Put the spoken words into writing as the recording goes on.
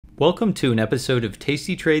Welcome to an episode of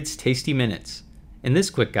tastytrade's Tasty Minutes. In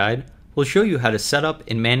this quick guide, we'll show you how to set up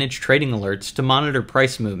and manage trading alerts to monitor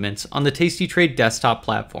price movements on the tastytrade desktop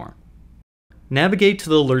platform. Navigate to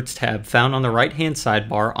the Alerts tab found on the right-hand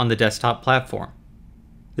sidebar on the desktop platform.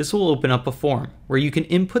 This will open up a form where you can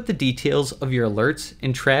input the details of your alerts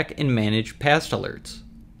and track and manage past alerts.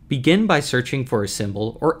 Begin by searching for a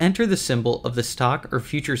symbol or enter the symbol of the stock or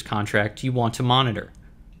futures contract you want to monitor.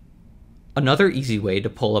 Another easy way to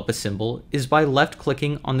pull up a symbol is by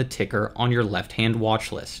left-clicking on the ticker on your left-hand watch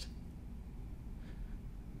list.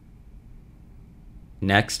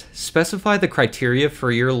 Next, specify the criteria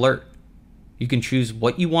for your alert. You can choose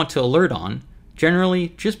what you want to alert on,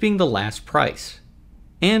 generally just being the last price,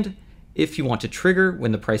 and if you want to trigger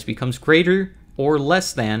when the price becomes greater or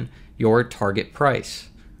less than your target price.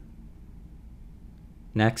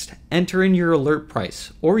 Next, enter in your alert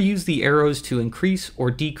price or use the arrows to increase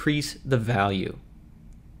or decrease the value.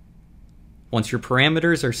 Once your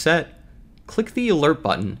parameters are set, click the alert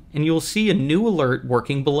button and you'll see a new alert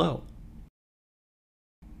working below.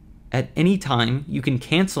 At any time, you can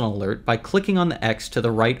cancel an alert by clicking on the X to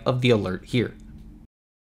the right of the alert here.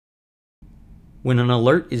 When an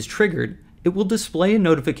alert is triggered, it will display a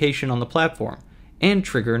notification on the platform and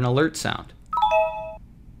trigger an alert sound.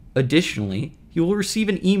 Additionally, you will receive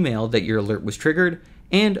an email that your alert was triggered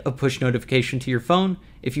and a push notification to your phone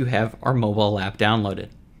if you have our mobile app downloaded.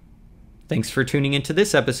 Thanks for tuning into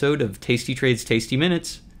this episode of tastytrade's Tasty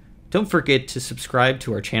Minutes. Don't forget to subscribe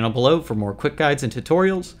to our channel below for more quick guides and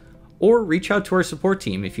tutorials, or reach out to our support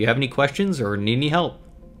team if you have any questions or need any help.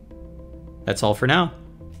 That's all for now.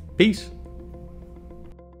 Peace.